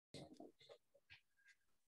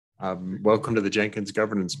Welcome to the Jenkins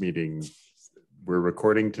governance meeting. We're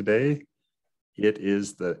recording today. It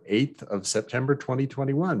is the 8th of September,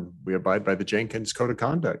 2021. We abide by the Jenkins Code of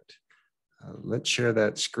Conduct. Let's share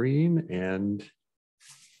that screen and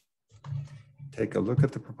take a look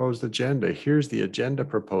at the proposed agenda. Here's the agenda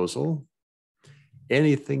proposal.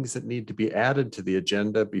 Any things that need to be added to the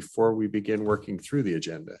agenda before we begin working through the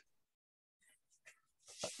agenda?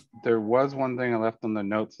 There was one thing I left on the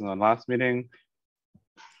notes in the last meeting.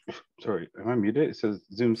 Sorry, am I muted? It says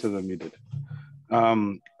Zoom says I'm muted.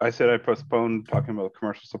 I said I postponed talking about the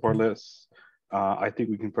commercial support lists. I think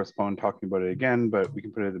we can postpone talking about it again, but we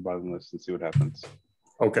can put it at the bottom of the list and see what happens.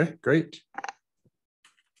 Okay, great.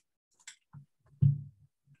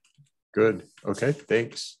 Good. Okay,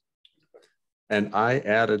 thanks. And I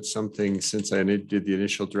added something since I did the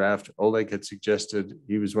initial draft. Oleg had suggested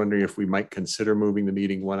he was wondering if we might consider moving the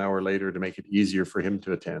meeting 1 hour later to make it easier for him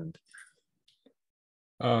to attend.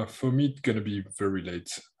 For me, it's gonna be very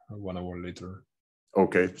late, 1 hour later.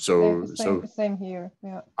 Okay, same here.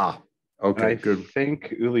 Yeah. Okay, and good. I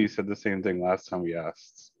think Uli said the same thing last time we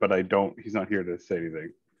asked, but he's not here to say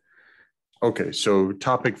anything. Okay, so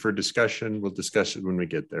topic for discussion, we'll discuss it when we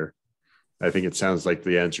get there. I think it sounds like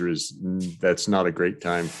the answer is that's not a great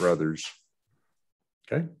time for others.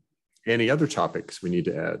 Okay, any other topics we need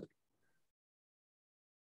to add?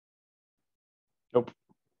 Nope.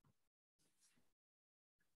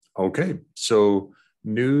 Okay, so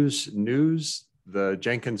news, the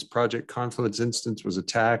Jenkins project Confluence instance was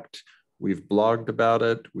attacked. We've blogged about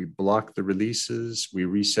it. We blocked the releases. We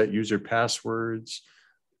reset user passwords.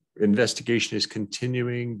 Investigation is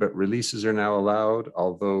continuing, but releases are now allowed,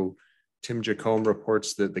 although Tim Jacome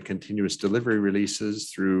reports that the continuous delivery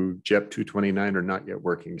releases through JEP 229 are not yet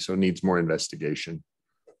working, so needs more investigation.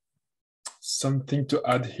 Something to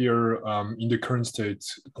add here, in the current state,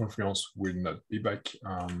 Confluence will not be back.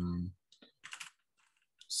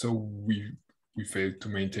 So we failed to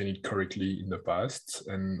maintain it correctly in the past,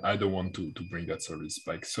 and I don't want to bring that service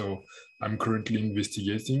back. So I'm currently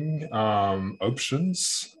investigating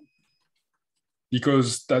options,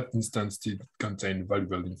 because that instance did contain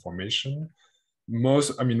valuable information.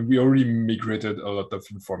 We already migrated a lot of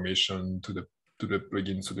information to the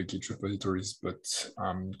plugins, to the Git repositories, but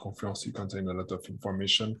Confluence contained a lot of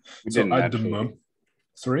information. So at the moment,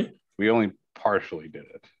 sorry? We only partially did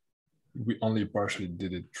it. We only partially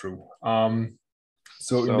did it through.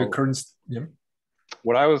 So in the current, yeah.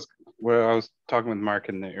 What I was talking with Mark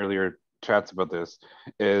in the earlier chats about this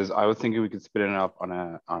is I was thinking we could spin it up on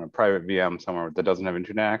a private VM somewhere that doesn't have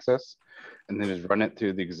internet access, and then just run it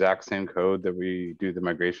through the exact same code that we do the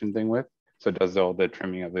migration thing with. So it does all the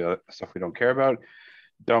trimming of the stuff we don't care about,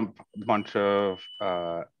 dump a bunch of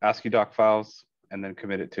ASCII doc files, and then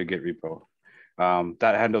commit it to a Git repo.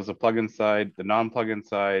 That handles the plugin side, the non-plugin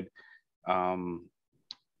side.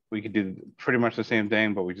 We could do pretty much the same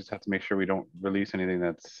thing, but we just have to make sure we don't release anything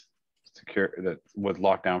that's secure, that was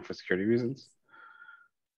locked down for security reasons.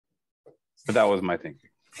 But that was my thinking.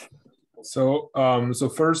 So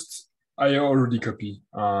first, I already copy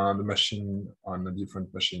the machine on a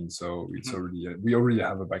different machine, so it's already we already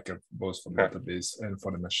have a backup both for the database and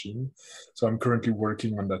for the machine. So I'm currently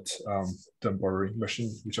working on that temporary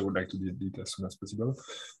machine, which I would like to delete as soon as possible.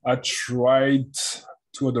 I tried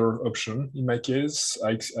two other options in my case.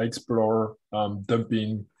 I explore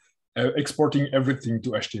exporting everything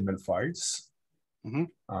to HTML files.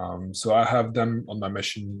 So I have them on my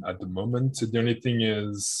machine at the moment. So the only thing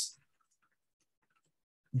is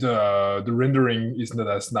the rendering is not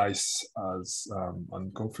as nice as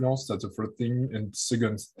on Confluence. That's the first thing. And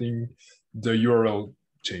second thing, the URL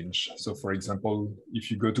change. So for example, if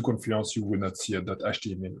you go to Confluence, you will not see a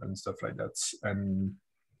 .html and stuff like that. And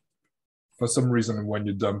for some reason, when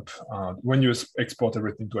you export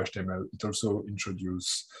everything to HTML, it also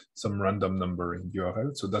introduces some random number in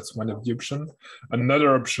URL. So that's one of the options.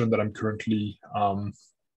 Another option that I'm currently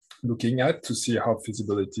looking at to see how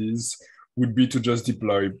feasible it is would be to just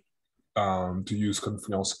deploy to use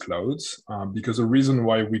Confluence Clouds, because the reason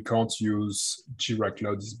why we can't use Jira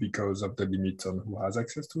Cloud is because of the limit on who has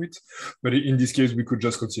access to it. But in this case, we could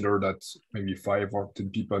just consider that maybe 5 or 10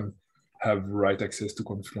 people have right access to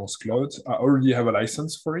Confluence Cloud. I already have a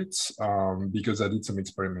license for it because I did some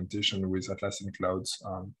experimentation with Atlassian Clouds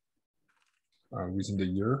within the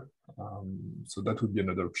year. So that would be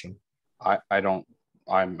another option.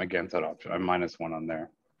 I'm against that option. I'm -1 on there.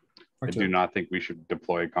 Okay. I do not think we should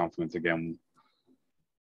deploy Confluence again.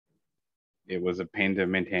 It was a pain to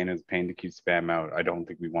maintain, it was a pain to keep spam out. I don't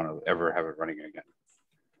think we want to ever have it running again.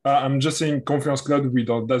 I'm just saying Confluence Cloud, we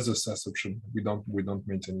don't, that's the SaaS option. We don't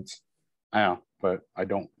maintain it. I know, but I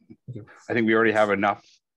don't, I think we already have enough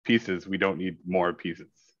pieces. We don't need more pieces.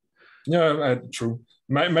 Yeah, true.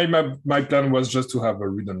 My plan was just to have a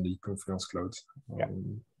read-only Confluence Cloud. Yeah.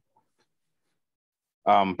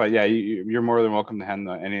 But yeah, you're more than welcome to hand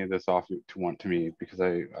any of this off to me, because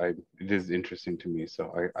it is interesting to me.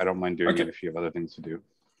 So I don't mind doing it if you have other things to do.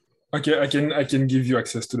 Okay, I can give you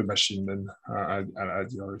access to the machine then. I'll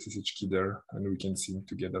add your SSH key there, and we can sync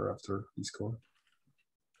together after this call.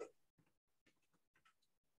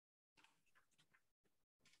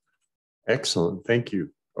 Excellent, thank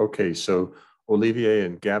you. Okay, so Olivier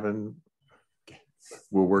and Gavin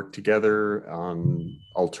will work together on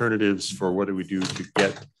alternatives for what do we do to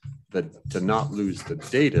get to not lose the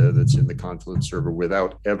data that's in the Confluence server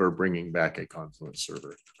without ever bringing back a Confluence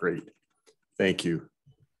server. Great, thank you.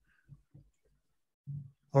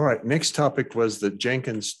 All right, next topic was that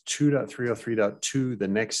Jenkins 2.303.2, the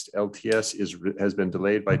next LTS has been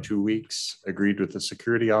delayed by 2 weeks, agreed with the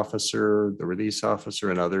security officer, the release officer,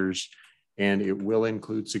 and others, and it will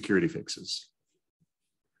include security fixes.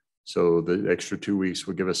 So the extra 2 weeks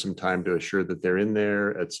will give us some time to assure that they're in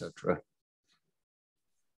there, etc.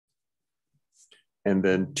 And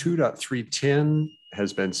then 2.310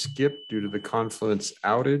 has been skipped due to the Confluence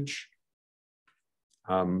outage,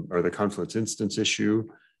 or the Confluence instance issue.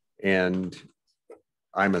 And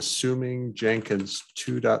I'm assuming Jenkins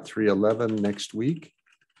 2.311 next week,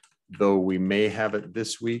 though we may have it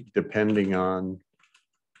this week, depending on.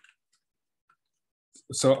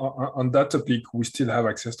 So on that topic, we still have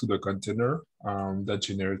access to the container that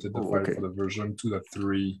generated the file for the version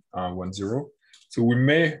 2.310. So we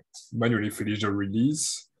may manually finish the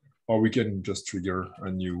release, or we can just trigger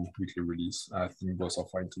a new weekly release. I think both are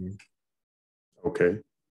fine to me. Okay.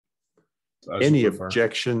 Any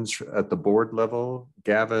objections at the board level,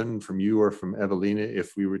 Gavin, from you or from Evelina,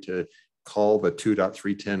 if we were to call the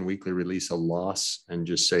 2.310 weekly release a loss and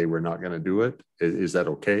just say we're not going to do it? Is that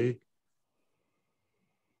okay?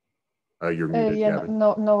 You're muted, yeah, Gavin.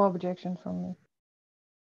 no objection from me.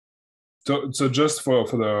 So just for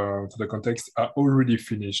the context, I already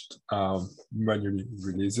finished manually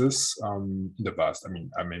releases in the past. I mean,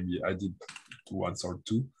 maybe I did once or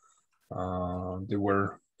two. They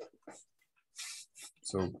were.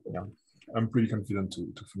 So yeah, I'm pretty confident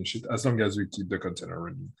to finish it as long as we keep the container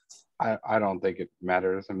running. I don't think it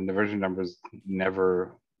matters. I mean, the version numbers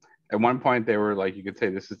never. At one point, they were like, you could say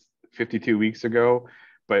this is 52 weeks ago,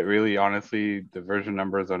 but really, honestly, the version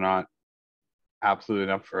numbers are not absolute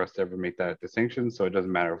enough for us to ever make that distinction. So it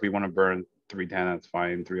doesn't matter. If we want to burn 310, that's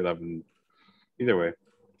fine. 311, either way.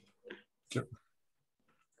 Yep.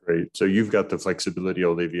 Great. So you've got the flexibility,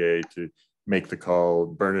 Olivier, to make the call,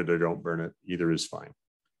 burn it or don't burn it. Either is fine.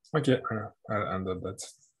 Okay, I'll handle that.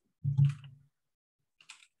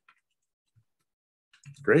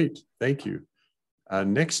 Great, thank you.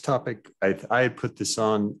 Next topic, I put this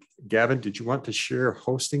on. Gavin, did you want to share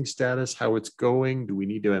hosting status, how it's going? Do we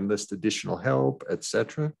need to enlist additional help,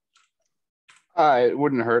 etc.? It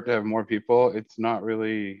wouldn't hurt to have more people. It's not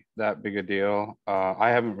really that big a deal. I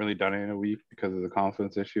haven't really done it in a week because of the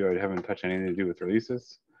Confluence issue. I haven't touched anything to do with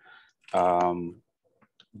releases.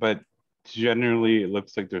 But generally, it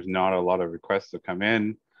looks like there's not a lot of requests that come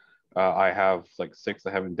in. I have like 6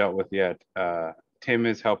 I haven't dealt with yet. Tim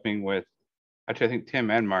is helping with, actually, I think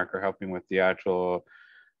Tim and Mark are helping with the actual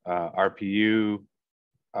RPU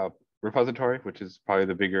repository, which is probably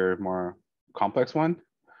the bigger, more complex one.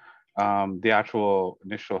 The actual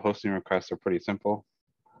initial hosting requests are pretty simple.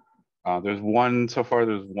 There's one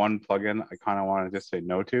plugin I kind of want to just say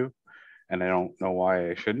no to, and I don't know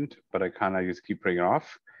why I shouldn't, but I kind of just keep putting it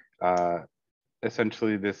off.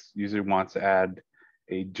 Essentially, this user wants to add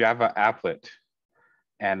a Java applet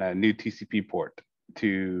and a new TCP port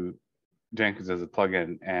to Jenkins as a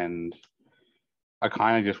plugin, and I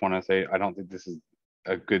kind of just want to say I don't think this is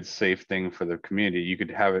a good, safe thing for the community. You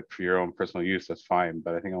could have it for your own personal use, that's fine,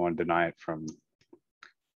 but I think I want to deny it from.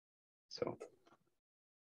 So.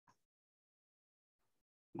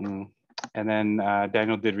 And then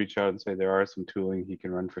Daniel did reach out and say there are some tooling he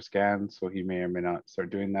can run for scans, so he may or may not start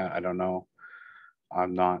doing that. I don't know.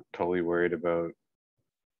 I'm not totally worried about.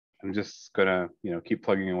 I'm just gonna, keep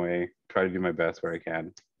plugging away, try to do my best where I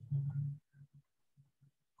can.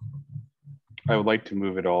 I would like to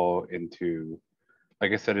move it all into,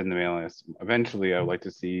 like I said in the mailing list, eventually I would like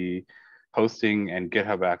to see hosting and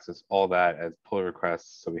GitHub access, all that as pull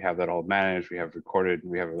requests. So we have that all managed, we have recorded,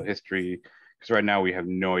 we have a history. Because right now we have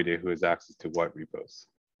no idea who has access to what repos.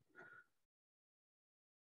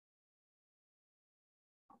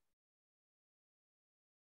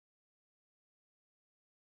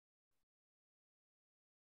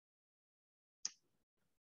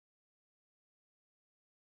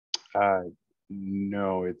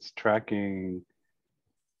 No, it's tracking,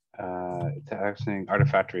 it's accessing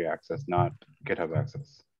Artifactory access, not GitHub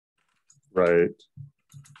access. Right.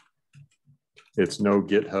 It's no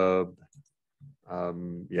GitHub.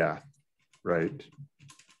 Yeah, right.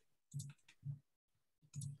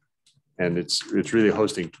 And it's really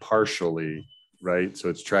hosting partially, right? So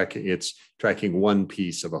it's tracking one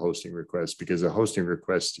piece of a hosting request, because a hosting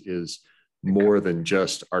request is more than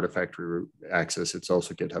just Artifactory access. It's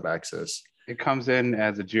also GitHub access. It comes in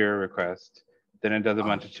as a Jira request, then it does a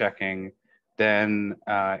bunch of checking. Then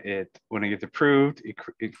when it gets approved,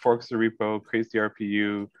 it forks the repo, creates the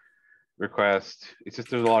RPU request. It's just,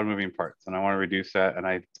 there's a lot of moving parts, and I want to reduce that.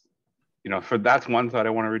 And that's one side I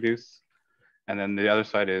want to reduce. And then the other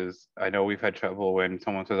side is, I know we've had trouble when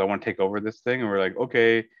someone says, I want to take over this thing. And we're like,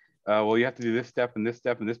 okay, well, you have to do this step, and this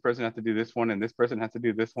person has to do this one, and this person has to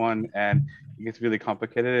do this one. And it gets really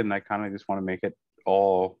complicated. And I kind of just want to make it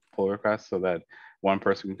all pull requests so that one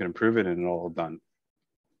person can approve it and it's all done.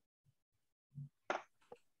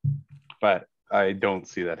 But I don't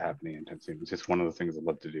see that happening anytime soon. It's just one of the things I'd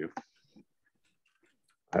love to do.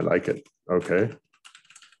 I like it. Okay.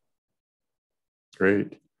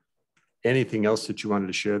 Great. Anything else that you wanted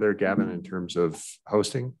to share there, Gavin, in terms of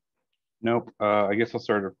hosting? Nope. I guess I'll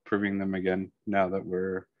start approving them again now that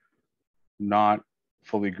we're not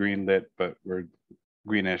fully green lit, but we're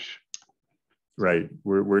greenish. Right.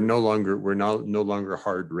 We're no longer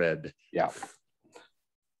hard red. Yeah.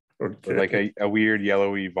 Okay. Like a weird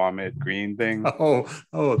yellowy vomit green thing.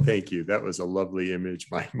 Oh, thank you. That was a lovely image.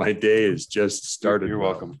 My day has just started. You're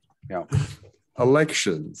welcome. Yeah.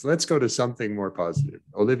 Elections. Let's go to something more positive.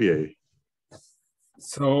 Olivier.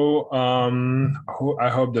 So I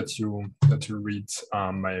hope that you read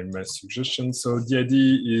my suggestion. So the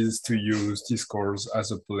idea is to use Discord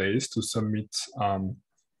as a place to submit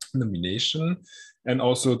nomination, and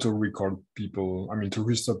also to record people, to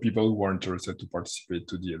register people who are interested to participate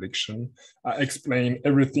to the election. Explain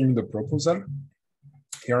everything in the proposal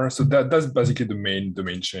here. So that's basically the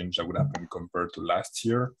main change that would happen compared to last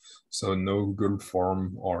year. So no Google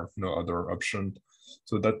form or no other option.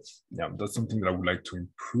 So that's something that I would like to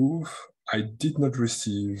improve. I did not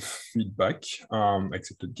receive feedback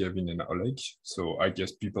except Gavin and Oleg. So I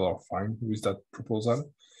guess people are fine with that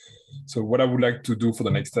proposal. So what I would like to do for the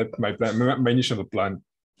next step, my initial plan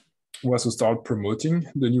was to start promoting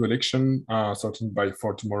the new election starting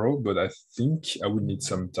for tomorrow, but I think I would need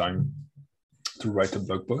some time to write a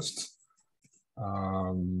blog post.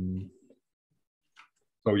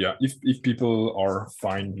 So yeah, if people are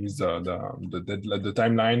fine with the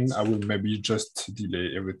timeline, I will maybe just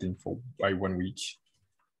delay everything by 1 week,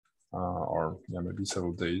 or maybe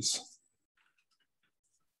several days.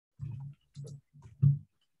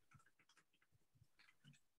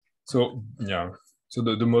 So yeah, so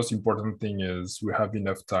the most important thing is we have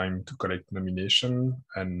enough time to collect nomination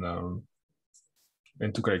and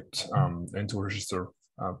to collect and to register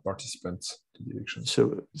participants to the election.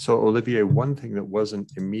 So Olivier, one thing that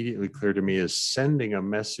wasn't immediately clear to me is sending a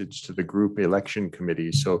message to the group election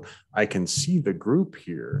committee. So I can see the group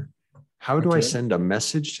here. How do I send a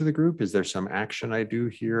message to the group? Is there some action I do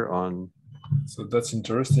here on? So that's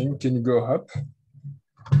interesting. Can you go up?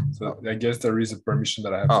 So I guess there is a permission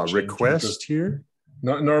that I have to change. Request here?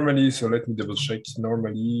 Not normally, so let me double check.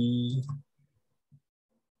 Normally,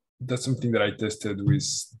 that's something that I tested with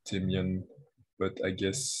Damien, but I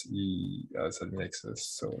guess he has admin access.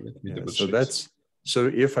 So let me double check. So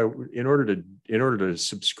if in order to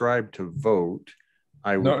subscribe to vote,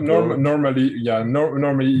 I would normally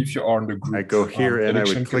if you are on the group, I go here and I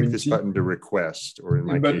would click community. This button to request, or in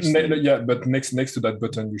my case, but next to that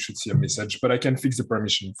button you should see a message. But I can fix the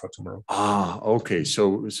permission for tomorrow. Okay.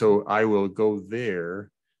 So I will go there.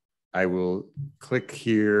 I will click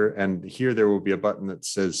here, and here there will be a button that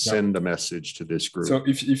says send a message to this group. So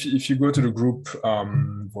if you go to the group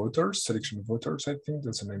voters, selection voters, I think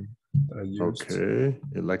that's the name that I used. Okay,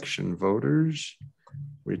 election voters,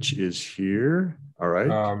 which is here. All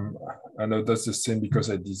right. I know that's the same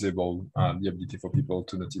because I disabled the ability for people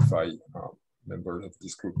to notify members of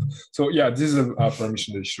this group. So yeah, this is a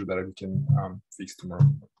permission issue that we can fix tomorrow.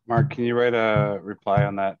 Mark, can you write a reply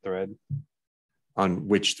on that thread? On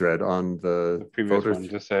which thread? On the previous one,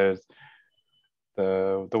 just says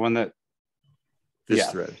the one that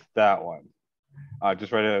thread. That one.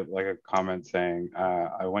 Just write a comment saying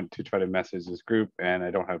I went to try to message this group and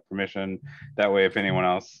I don't have permission. That way, if anyone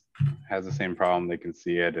else has the same problem, they can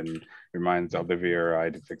see it and reminds Olivier or I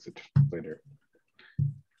to fix it later.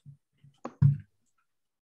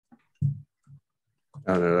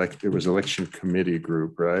 It was election committee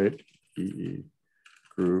group, right? EE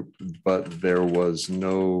group, but there was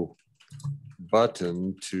no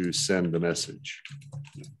button to send a message.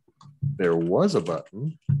 There was a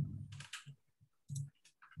button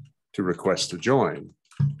to request to join,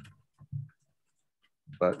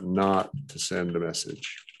 but not to send a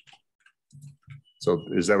message. So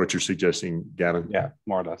is that what you're suggesting, Gavin? Yeah,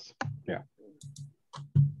 more or less. Yeah.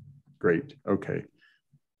 Great. Okay.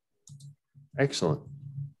 Excellent.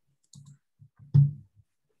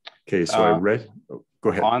 Okay, so I read. Oh,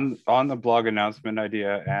 go ahead. On the blog announcement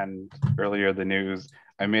idea and earlier the news,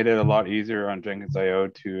 I made it a lot easier on Jenkins.io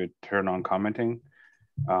to turn on commenting.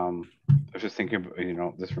 I was just thinking,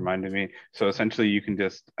 this reminded me. So essentially, you can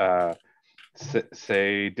just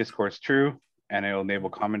say discourse true, and it'll enable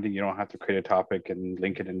commenting. You don't have to create a topic and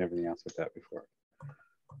link it and everything else like that before.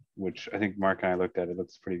 Which I think Mark and I looked at. It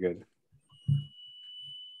looks pretty good.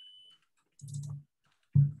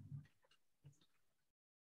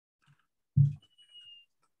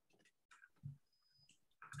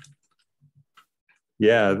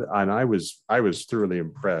 Yeah, and I was thoroughly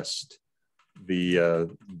impressed. The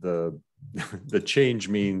the change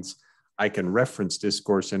means I can reference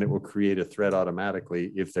discourse and it will create a thread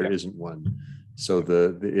automatically if there isn't one. So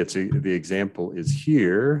the example is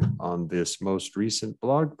here on this most recent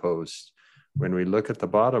blog post. When we look at the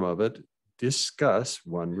bottom of it, discuss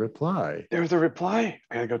one reply. There's a reply.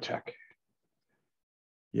 I gotta go check.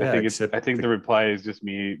 Yeah, I think the reply is just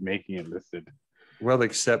me making it listed. Well,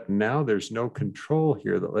 except now there's no control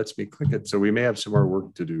here that lets me click it. So we may have some more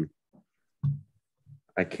work to do.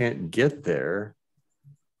 I can't get there.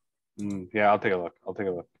 Yeah, I'll take a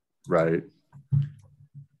look. Right.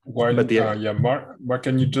 While, Mark,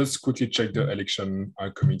 can you just quickly check the election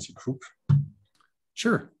committee group?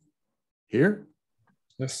 Sure. Here?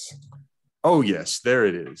 Yes. Oh, yes, there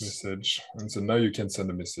it is. Message. And so now you can send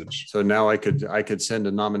a message. So now I could send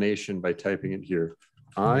a nomination by typing it here.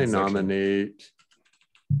 I nominate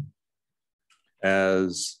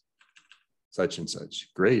as such and such.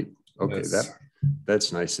 Great. Okay, yes.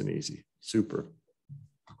 That's nice and easy. Super.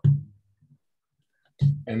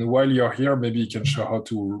 And while you're here, maybe you can show how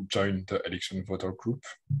to join the election voter group.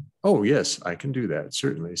 Oh, yes, I can do that,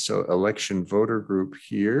 certainly. So election voter group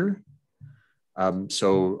here.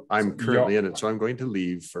 So I'm currently in it, so I'm going to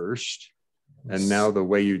leave first. And now the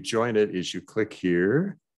way you join it is you click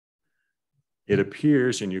here. It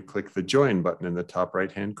appears and you click the join button in the top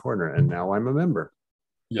right-hand corner. And now I'm a member.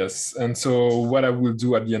 Yes. And so what I will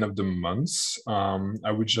do at the end of the month,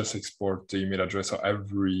 I will just export the email address of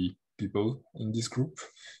every people in this group.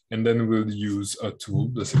 And then we'll use a tool,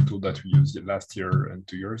 the same tool that we used last year and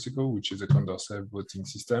 2 years ago, which is a Condorcet voting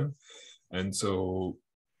system. And so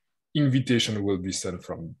invitation will be sent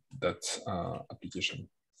from that application.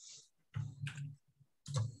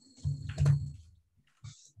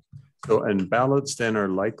 So, and ballots then are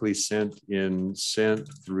likely sent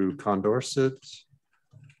through Condorcet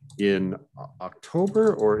in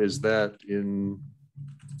October, or is that in,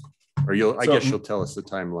 or I guess you'll tell us the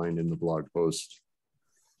timeline in the blog post.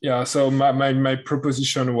 Yeah, so my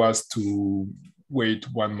proposition was to wait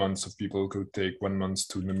 1 month, so people could take 1 month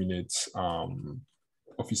to nominate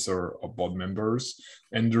officer or board members.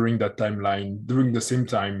 And during that timeline, during the same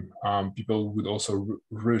time, people would also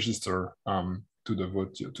register to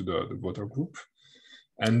the voter group.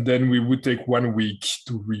 And then we would take 1 week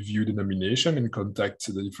to review the nomination and contact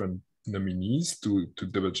the different nominees to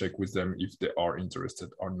double check with them if they are interested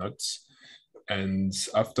or not. And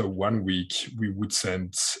after 1 week, we would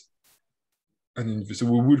send an invitation.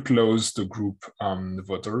 So we would close the group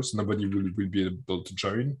voters. Nobody will be able to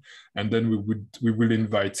join. And then we will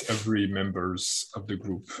invite every members of the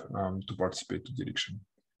group to participate to the election.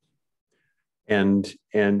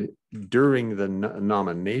 And during the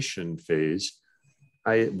nomination phase,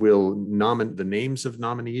 will the names of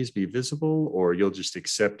nominees be visible, or you'll just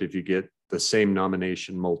accept if you get the same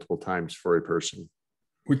nomination multiple times for a person?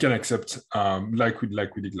 We can accept, like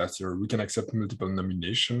we did last year, we can accept multiple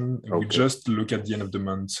nominations. Okay. We just look at the end of the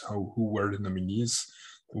month who were the nominees.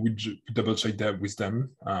 We double check that with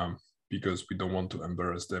them because we don't want to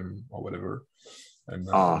embarrass them or whatever. And,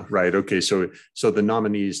 right. Okay. So the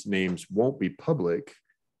nominees' names won't be public.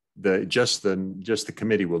 Just the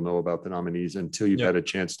committee will know about the nominees until you've had a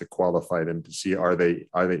chance to qualify them to see are they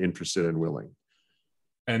interested and willing.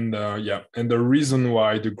 And and the reason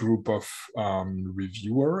why the group of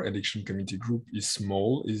reviewer election committee group is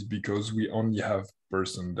small is because we only have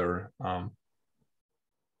person there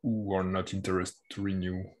who are not interested to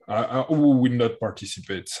renew, who will not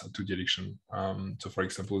participate to the election. So for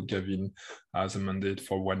example, Gavin has a mandate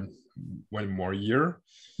for one more year.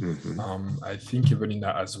 Mm-hmm. I think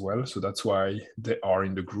Evelina as well. So that's why they are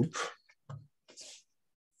in the group.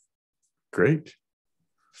 Great.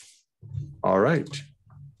 All right.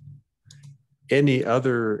 Any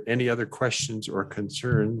other questions or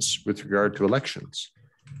concerns with regard to elections?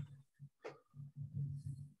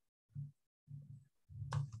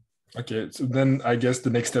 Okay, so then I guess the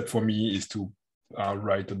next step for me is to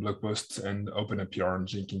write a blog post and open a PR on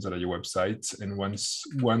Jenkins.io website. And once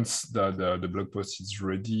the blog post is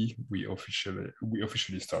ready, we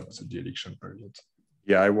officially start the election period.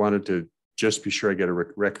 Yeah, I wanted to just be sure I get a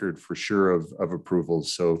record for sure of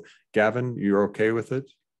approvals. So Gavin, you're okay with it?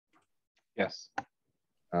 Yes.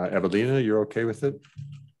 Evelina, you're okay with it?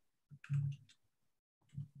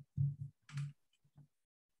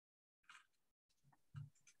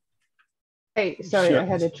 Hey, sorry, Sure. I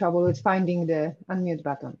had a trouble with finding the unmute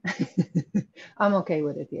button. I'm okay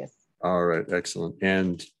with it, yes. All right, excellent.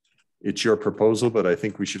 And it's your proposal, but I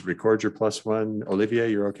think we should record your +1. Olivier,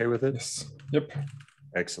 you're okay with it? Yes. Yep.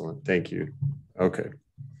 Excellent. Thank you. Okay.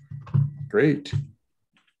 Great.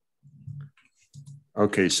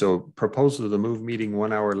 Okay, so proposal to move meeting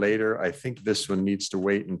 1 hour later. I think this one needs to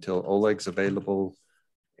wait until Oleg's available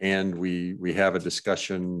and we have a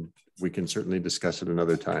discussion. We can certainly discuss it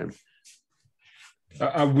another time.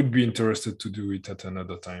 I would be interested to do it at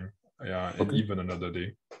another time. Yeah, and Okay. even another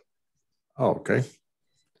day. Oh, okay.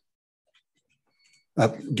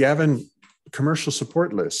 Gavin, commercial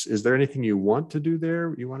support lists. Is there anything you want to do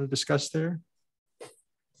there? You want to discuss there?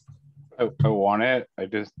 I want it. I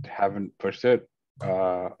just haven't pushed it.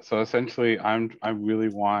 So essentially, I really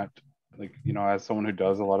want, like, you know, as someone who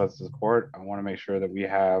does a lot of support, I want to make sure that we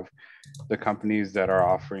have the companies that are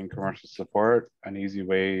offering commercial support an easy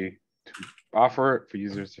way to offer it for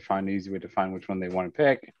users to find an easy way to find which one they want to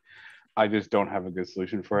pick. I just don't have a good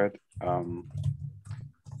solution for it.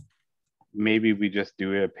 Maybe we just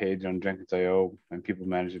do a page on Jenkins.io and people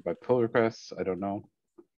manage it by pull requests. I don't know.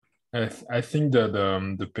 I think that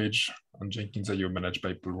the page on Jenkins.io managed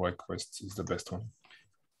by pull requests is the best one.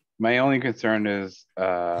 My only concern is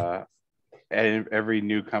every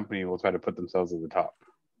new company will try to put themselves at the top.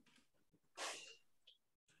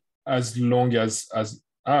 As long as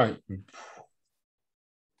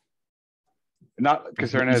not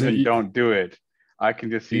concerned as in don't do it. I can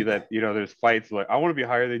just see that, you know, there's fights like I want to be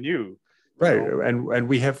higher than you. Right. And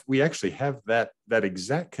we actually have that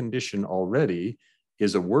exact condition already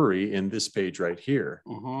is a worry in this page right here,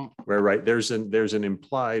 where right there's an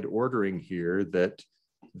implied ordering here that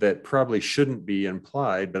probably shouldn't be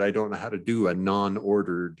implied, but I don't know how to do a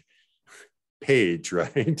non-ordered page,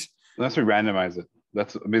 right? Unless we randomize it.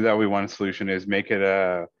 That's that we want a solution is make it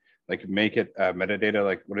metadata,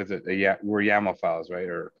 like what is it? We're YAML files, right?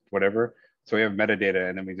 Or whatever. So we have metadata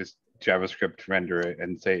and then we just JavaScript render it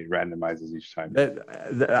and say it randomizes each time.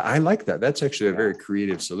 I like that. That's actually a very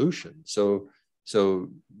creative solution. So,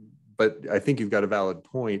 but I think you've got a valid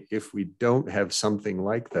point. If we don't have something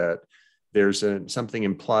like that, there's something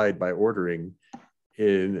implied by ordering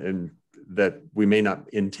and that we may not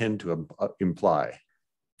intend to imply.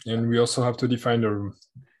 And we also have to define a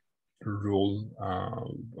rule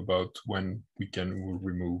about when we can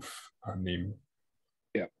remove a name.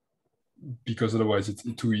 Yeah. Because otherwise it's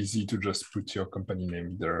too easy to just put your company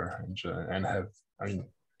name there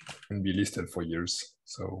and be listed for years.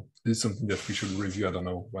 So this is something that we should review, I don't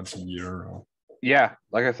know, once a year. Yeah,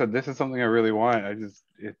 like I said, this is something I really want. It's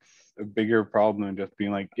a bigger problem than just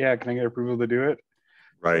being like, yeah, can I get approval to do it?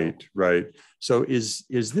 Right, right. So is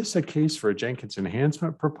this a case for a Jenkins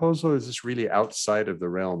enhancement proposal? Or is this really outside of the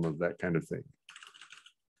realm of that kind of thing?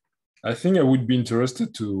 I think I would be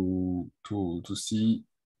interested to see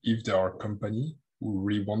if there are companies who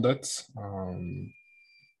really want that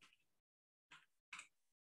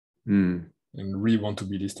and really want to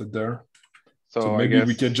be listed there. So maybe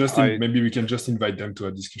we can just invite them to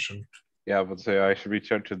a discussion. Yeah, I would say I should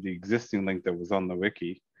reach out to the existing link that was on the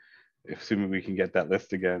wiki, assuming we can get that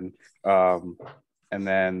list again, and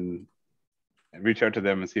then reach out to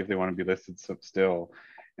them and see if they want to be listed still.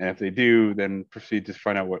 And if they do, then proceed to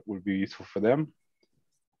find out what would be useful for them.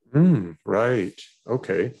 Right.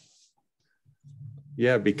 Okay.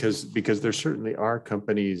 Yeah, because there certainly are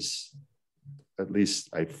companies, at least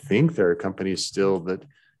I think there are companies still that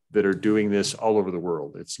are doing this all over the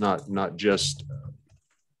world. It's not just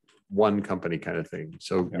one company kind of thing.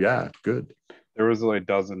 So yeah, good. There was like a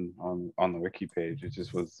dozen on the wiki page. It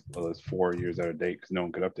just was 4 years out of date because no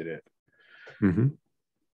one could update it.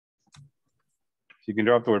 You can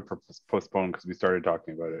drop the word postpone because we started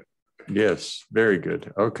talking about it. Yes, very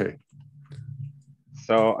good. Okay.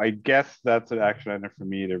 So I guess that's an action item for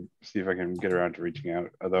me to see if I can get around to reaching out,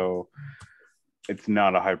 although it's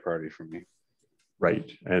not a high priority for me. Right,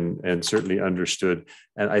 and certainly understood.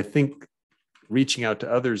 And I think reaching out to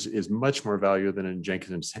others is much more valuable than a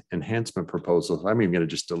Jenkins enhancement proposal. I'm even going to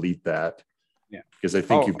just delete that. Yeah. Because I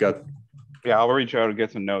think you've got. Yeah, I'll reach out and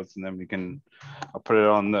get some notes, and then I'll put it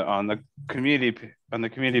on the community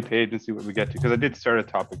page and see what we get to, because I did start a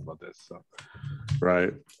topic about this. So.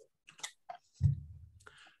 Right.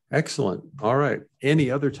 Excellent. All right. Any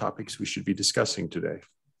other topics we should be discussing today?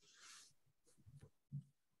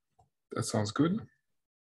 That sounds good.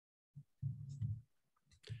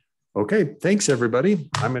 Okay. Thanks, everybody.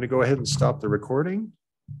 I'm going to go ahead and stop the recording.